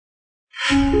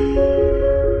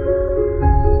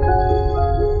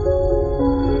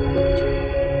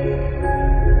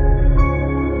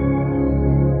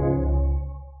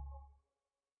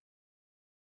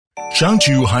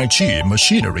Jiangsu Haiqi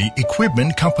Machinery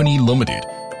Equipment Company Limited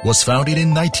was founded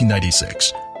in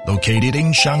 1996, located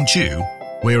in Jiangsu,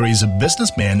 where is a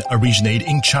businessman originated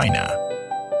in China.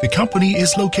 The company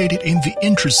is located in the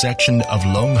intersection of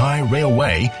Longhai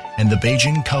Railway and the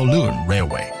Beijing-Kowloon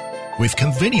Railway, with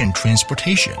convenient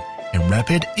transportation and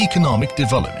rapid economic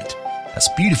development, has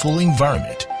beautiful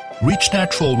environment, rich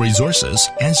natural resources,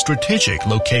 and strategic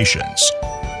locations.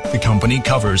 The company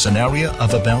covers an area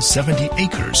of about 70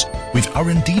 acres with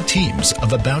R&D teams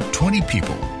of about 20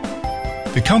 people.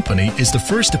 The company is the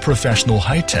first professional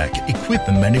high-tech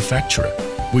equipment manufacturer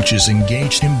which is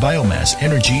engaged in biomass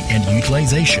energy and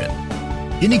utilization.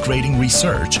 Integrating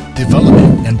research,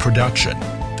 development, and production,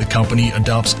 the company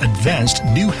adopts advanced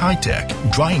new high-tech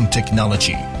drying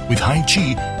technology with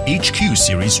Haiqi HQ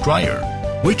series dryer,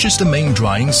 which is the main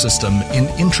drying system in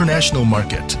international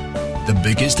market. The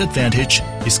biggest advantage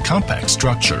is compact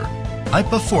structure,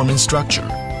 high-performance structure,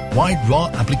 wide raw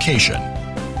application.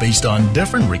 Based on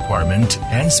different requirement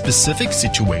and specific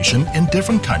situation in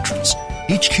different countries,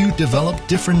 HQ developed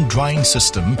different drying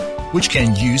system which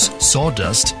can use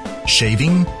sawdust,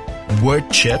 shaving, wood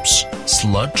chips,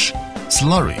 sludge,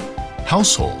 slurry,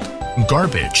 household,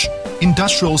 garbage,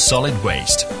 industrial solid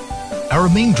waste. Our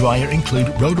main dryer include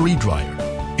rotary dryer,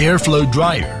 airflow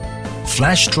dryer,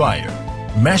 flash dryer,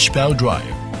 mesh bow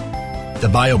dryer. The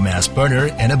biomass burner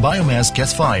and a biomass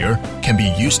gasifier can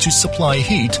be used to supply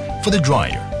heat for the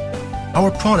dryer. Our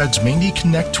products mainly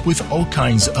connect with all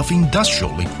kinds of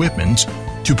industrial equipment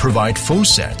to provide full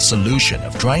set solution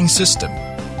of drying system.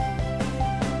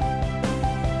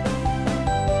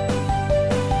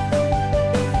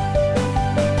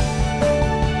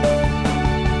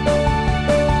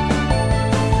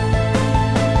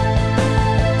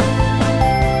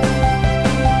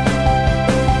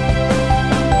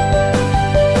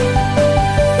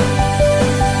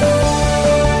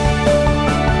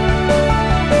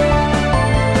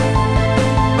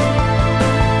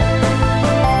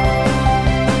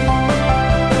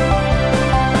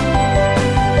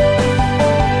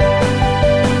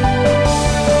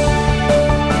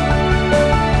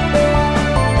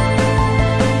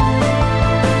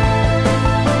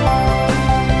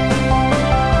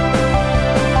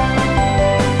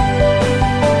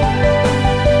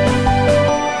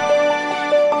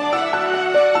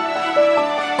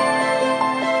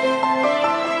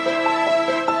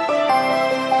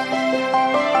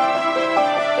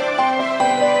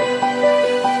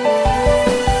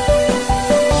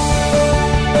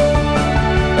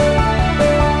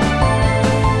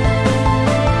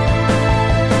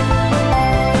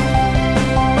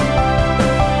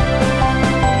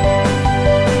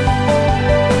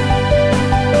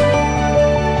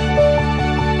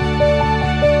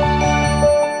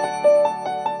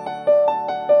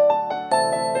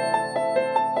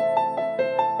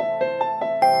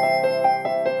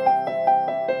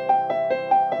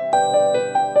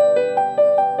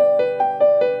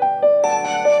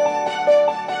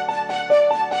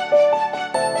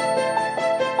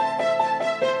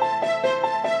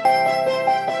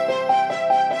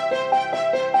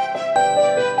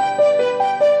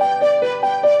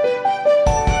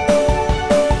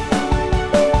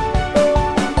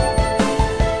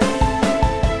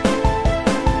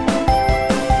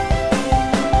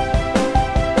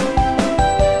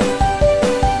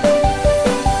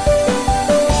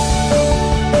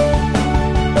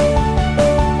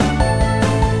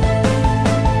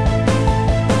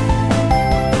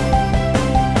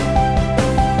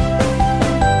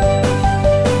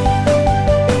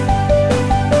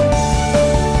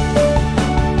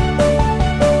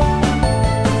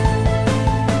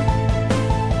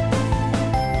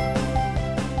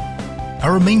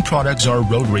 Our main products are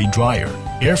rotary dryer,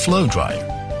 airflow dryer,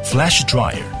 flash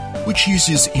dryer, which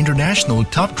uses international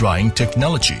top drying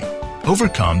technology,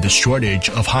 overcome the shortage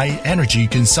of high energy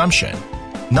consumption,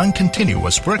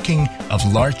 non-continuous working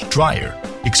of large dryer,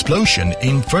 explosion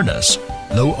in furnace,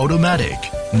 low automatic,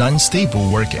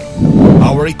 non-stable working.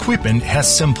 Our equipment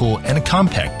has simple and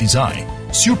compact design,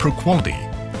 super quality,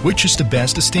 which is the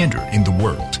best standard in the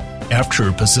world.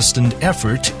 After persistent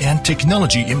effort and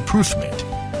technology improvement,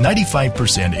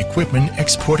 95% equipment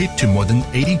exported to more than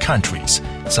 80 countries,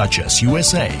 such as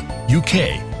USA,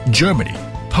 UK, Germany,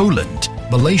 Poland,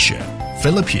 Malaysia,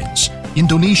 Philippines,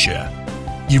 Indonesia,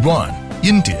 Iran,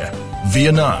 India,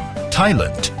 Vietnam,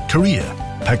 Thailand, Korea,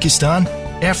 Pakistan,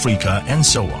 Africa, and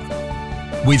so on,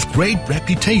 with great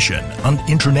reputation on the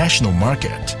international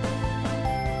market.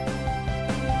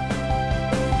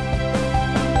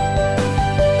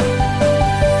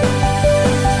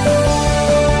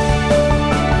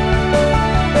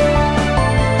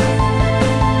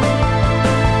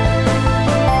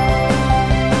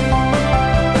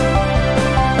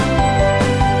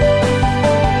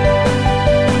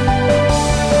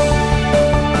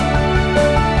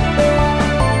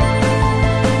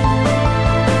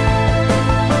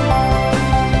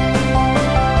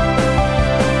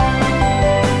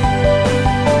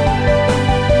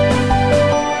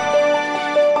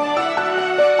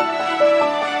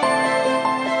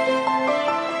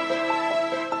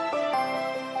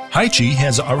 hqi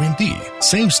has R&D,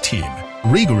 sales team,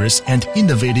 rigorous and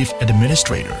innovative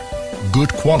administrator.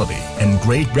 Good quality and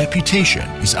great reputation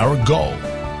is our goal.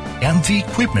 And the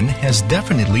equipment has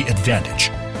definitely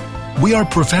advantage. We are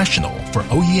professional for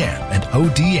OEM and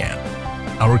ODM.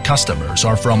 Our customers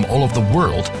are from all over the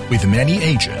world with many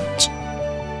agents.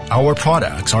 Our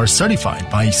products are certified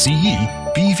by CE,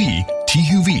 BV,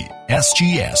 TUV,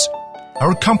 SGS.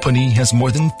 Our company has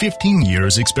more than 15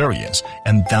 years experience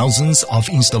and thousands of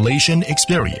installation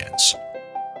experience.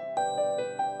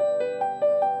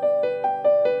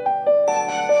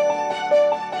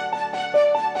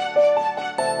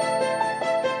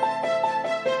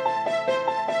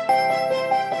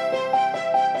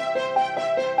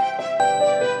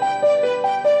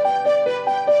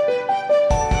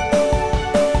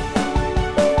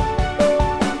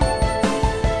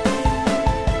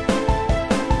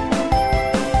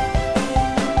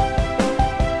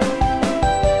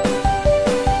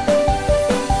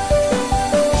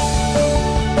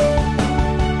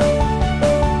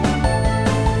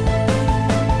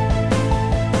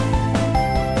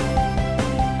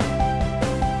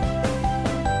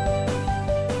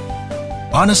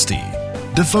 Honesty,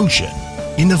 devotion,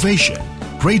 innovation,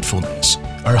 gratefulness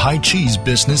are hq's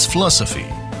business philosophy,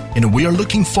 and we are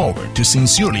looking forward to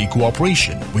sincerely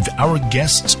cooperation with our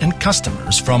guests and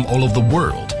customers from all over the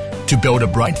world to build a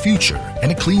bright future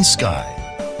and a clean sky.